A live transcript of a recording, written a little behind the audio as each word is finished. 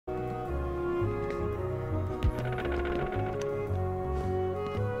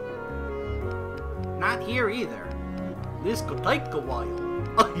Not here either. This could take a while.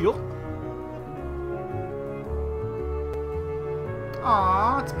 Yup.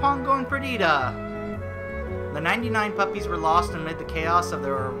 Aww, it's Pongo and Perdita. The 99 puppies were lost amid the chaos of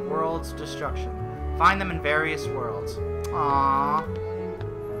their world's destruction. Find them in various worlds. Aww.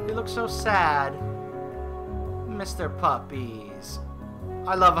 They look so sad. Miss their puppies.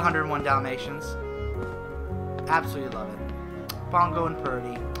 I love 101 Dalmatians. Absolutely love it. Pongo and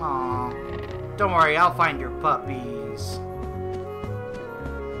Purdy. Aww. Don't worry, I'll find your puppies.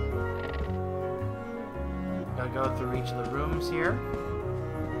 Gotta go through each of the rooms here.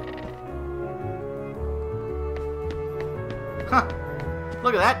 Huh.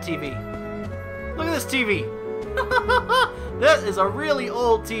 Look at that TV. Look at this TV. That is a really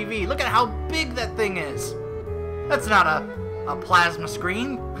old TV. Look at how big that thing is. That's not a plasma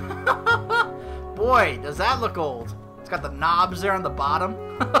screen. Boy, does that look old. It's got the knobs there on the bottom.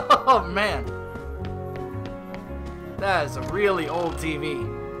 Oh, man. That is a really old TV.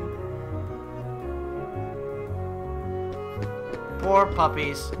 Poor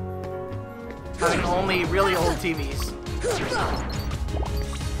puppies. Having only really old TVs.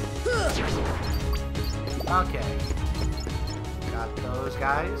 Okay. Got those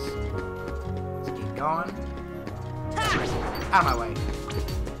guys. Let's keep going. Out of my way.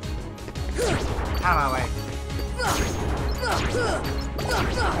 Out of my way.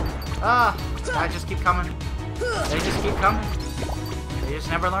 Ah, I just keep coming. They just keep coming. They just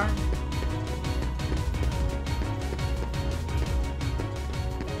never learn.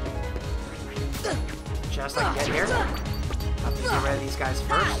 Chest I can get here. Have to get rid of these guys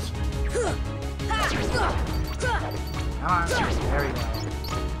first. Come on. There we go.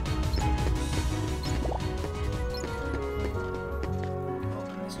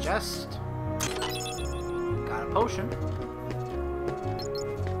 Open this chest. Got a potion.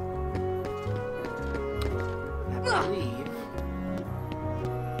 I believe.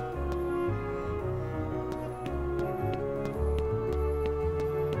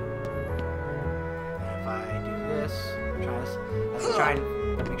 If I do this, let's try and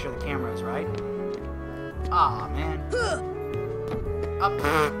make sure the camera is right. Aw, man. Up.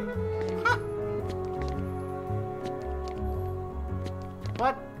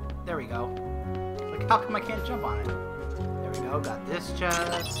 What? There we go. Like, how come I can't jump on it? There we go. Got this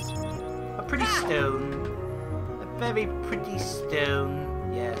chest. A pretty stone. A very pretty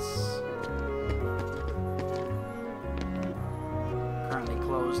stone. Yes. Currently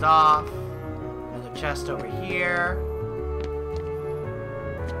closed off. Another chest over here.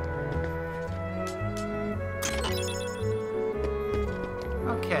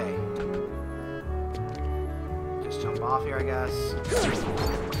 Okay. Just jump off here, I guess.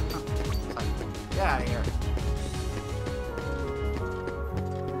 Get out of here.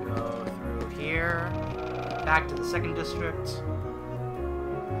 Go through here. Back to the second district.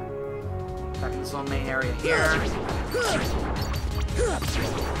 Back in this little main area here.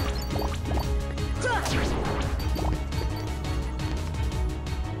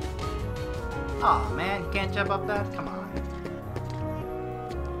 Aw, man, you can't jump up that? Come on.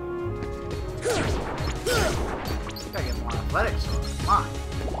 Gotta get more athletics. Come on.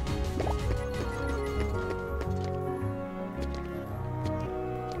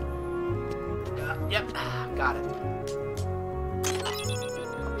 Yep, got it.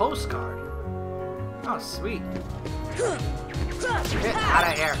 A postcard. Oh, sweet. Get out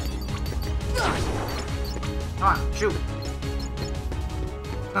of here. Come on, shoot.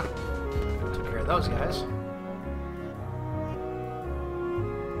 Took care of those guys.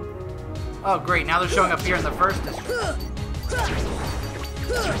 Oh, great. Now they're showing up here in the first district.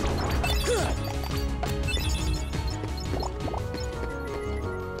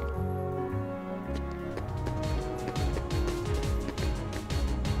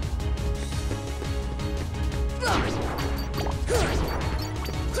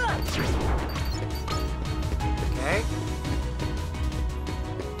 Okay.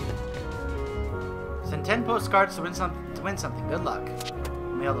 Send 10 postcards to win something. Good luck.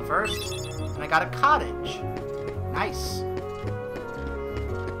 Mail the first. And I got a cottage. Nice.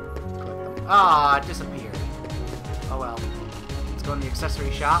 Ah, it disappeared. Oh well. Let's go in the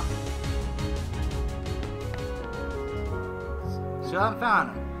accessory shop. Still haven't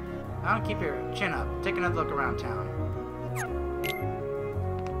found him. I don't keep your chin up. Take another look around town.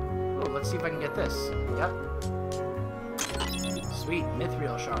 Oh, let's see if I can get this. Yep. Sweet,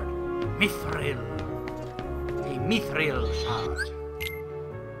 mithril shard. Mithril. A mithril shard.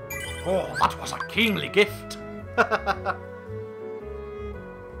 Oh, that was a kingly gift.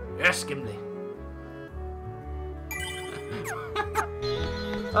 Yes, Gimli.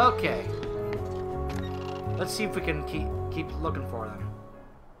 Okay. Let's see if we can keep looking for them.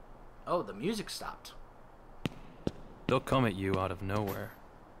 Oh, the music stopped. They'll come at you out of nowhere.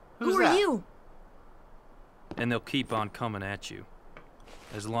 Who's Who are that? you? And they'll keep on coming at you.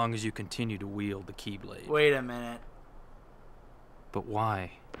 As long as you continue to wield the Keyblade. Wait a minute. But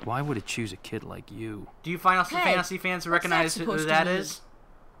why? Why would it choose a kid like you? Do you Final Hey, Fantasy fans recognize who supposed to that mean? is?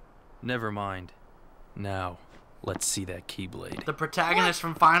 Never mind. Now, let's see that Keyblade. The protagonist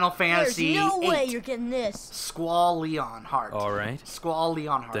from Final Fantasy There's no way 8. you're getting this. Squall Leon Hart. Alright, Squall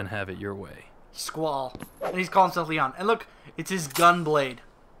Leon Hart. then have it your way. Squall. And he's calling himself Leon. And look, it's his gun blade.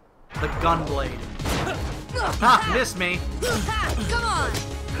 The gun blade. Ha! Missed me. Come on!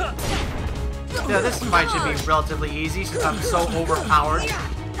 Yeah, this fight should be relatively easy since I'm so overpowered.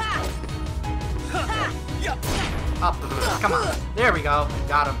 Up. Come on. There we go.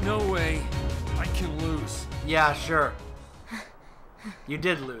 Got him. No way. I can lose. Yeah, sure. You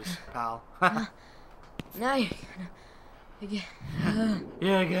did lose, pal. Now you're gonna...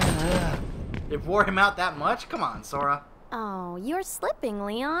 Yeah, again. It wore him out that much? Come on, Sora. Oh, you're slipping,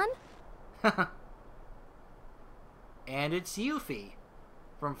 Leon. And it's Yuffie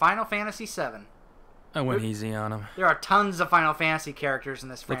from Final Fantasy VII. I went easy on him. There are tons of Final Fantasy characters in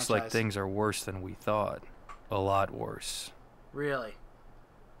this franchise. Looks like things are worse than we thought. A lot worse. Really.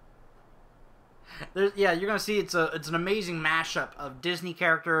 Yeah, you're gonna see it's an amazing mashup of Disney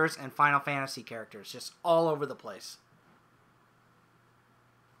characters and Final Fantasy characters, just all over the place.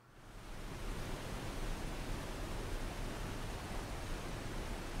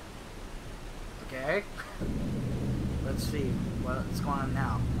 Okay. Let's see what's going on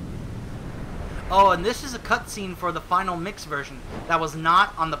now. Oh, and this is a cutscene for the Final Mix version that was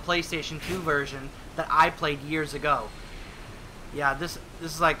not on the PlayStation 2 version that I played years ago. Yeah, this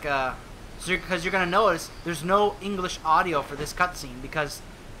is like because you're gonna notice there's no English audio for this cutscene because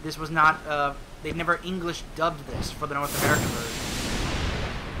this was not they never English dubbed this for the North American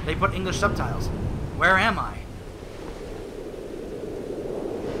version. They put English subtitles. Where am I?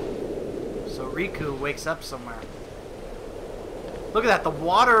 So Riku wakes up somewhere. Look at that, the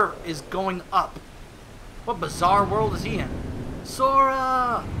water is going up. What bizarre world is he in?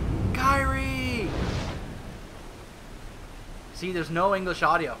 Sora! Kairi! See, there's no English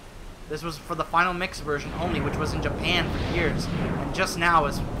audio. This was for the Final Mix version only, which was in Japan for years. And just now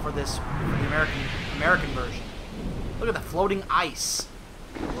is for the American version. Look at the floating ice.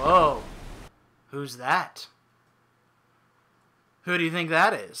 Whoa. Who's that? Who do you think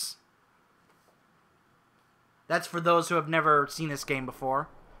that is? That's for those who have never seen this game before.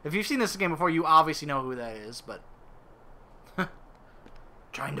 If you've seen this game before, you obviously know who that is, but...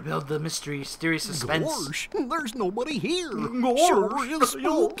 Trying to build the mystery, mysterious suspense. Gosh, there's nobody here. Gosh. Sure is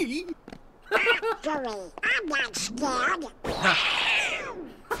spooky. I'm not scared.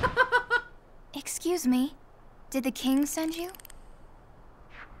 Excuse me. Did the king send you?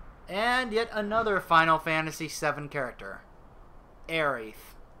 And yet another Final Fantasy VII character. Aerith.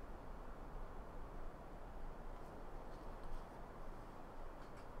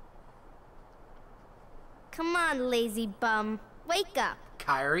 Come on, lazy bum. Wake up.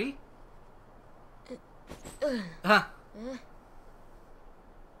 Kairi?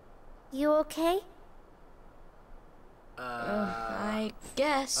 You okay? I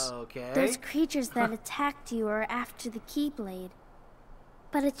guess. Okay. Those creatures that attacked you are after the Keyblade.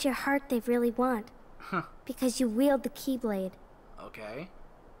 But it's your heart they really want. Because you wield the Keyblade. Okay.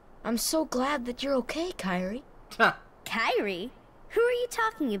 I'm so glad that you're okay, Kairi. Kairi? Who are you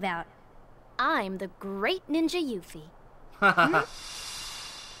talking about? I'm the great ninja Yuffie.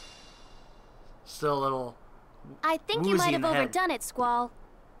 Still a little... I think you woozy might in have the head. overdone it, Squall.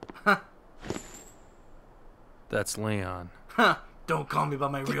 That's Leon. Don't call me by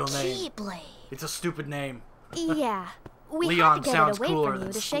my real name. Keyblade. It's a stupid name. Yeah. We Leon had to get sounds it away cooler from you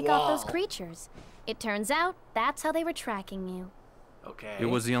than to shake off those Squall. creatures. It turns out that's how they were tracking you. Okay. It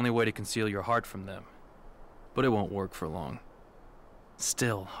was the only way to conceal your heart from them. But it won't work for long.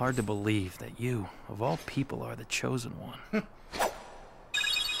 Still, hard to believe that you, of all people, are the chosen one.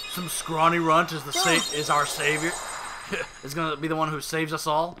 Some scrawny runt is is our savior. Is gonna be the one who saves us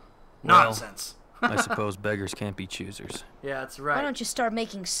all. Well, Nonsense. I suppose beggars can't be choosers. Yeah, that's Why right. don't you start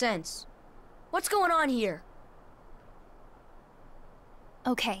making sense? What's going on here?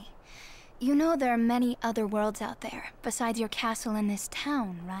 Okay. You know there are many other worlds out there, besides your castle in this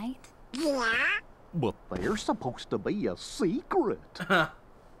town, right? Yeah? But they're supposed to be a secret.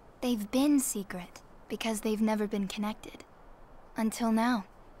 They've been secret, because they've never been connected. Until now.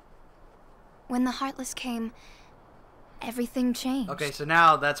 When the Heartless came, everything changed. Okay, so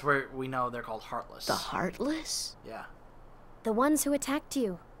now that's where we know they're called Heartless. The Heartless? Yeah. The ones who attacked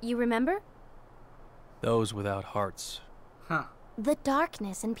you, you remember? Those without hearts. Huh. The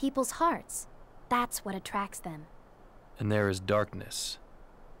darkness in people's hearts. That's what attracts them. And there is darkness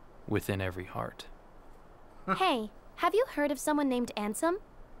within every heart. Hey, have you heard of someone named Ansem?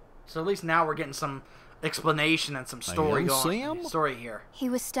 So at least now we're getting some explanation and some story Ansem? story here. He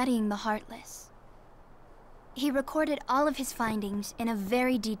was studying the Heartless. He recorded all of his findings in a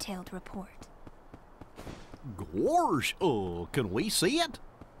very detailed report. Gorge, can we see it?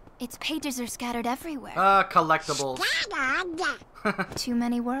 Its pages are scattered everywhere. Collectibles. Scattered. Too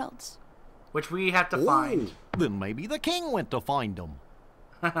many worlds. Which we have to find. Then maybe the king went to find them.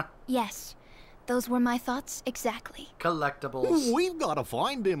 Yes, those were my thoughts exactly. Collectibles. We've got to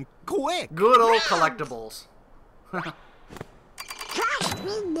find him quick. Good old collectibles. First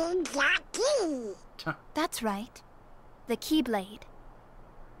we need that key. That's right. The Keyblade.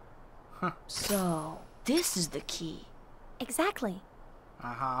 So, this is the key. Exactly.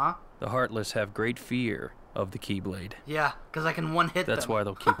 Uh-huh. The Heartless have great fear of the Keyblade. Yeah, because I can one-hit them. That's why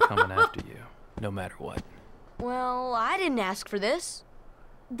they'll keep coming after you, no matter what. Well, I didn't ask for this.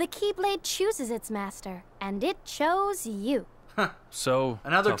 The Keyblade chooses its master, and it chose you. So,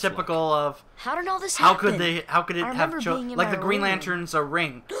 Another tough luck. typical of How did all this how happen? could it I have remember being chosen in like my the Green room. Lantern's a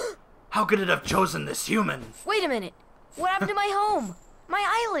ring? How could it have chosen this human? Wait a minute. What happened to my home? My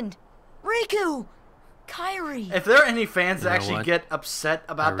island? Riku! Kyrie! If there are any fans that You know actually what? get upset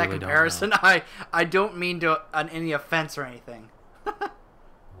about I that really don't comparison, I don't mean to any offense or anything.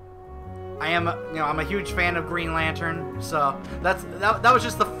 I'm a huge fan of Green Lantern, so that was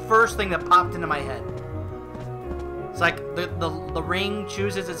just the first thing that popped into my head. It's like the ring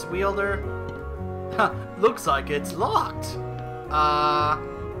chooses its wielder. Looks like it's locked.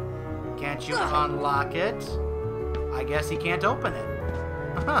 Can't you unlock it? I guess he can't open it.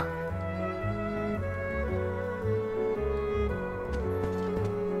 Huh.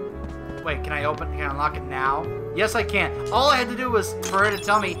 Wait, can I unlock it now? Yes, I can. All I had to do was for her to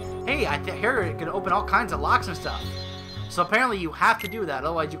tell me, hey, I hear it can open all kinds of locks and stuff. So apparently you have to do that,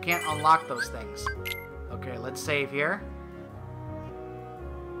 otherwise you can't unlock those things. Okay, let's save here.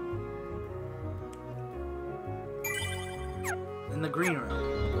 In the green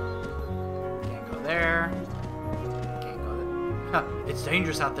room. Can't go there. Can't go there. It's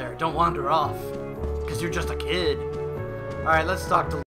dangerous out there. Don't wander off. Because you're just a kid. Alright, let's talk to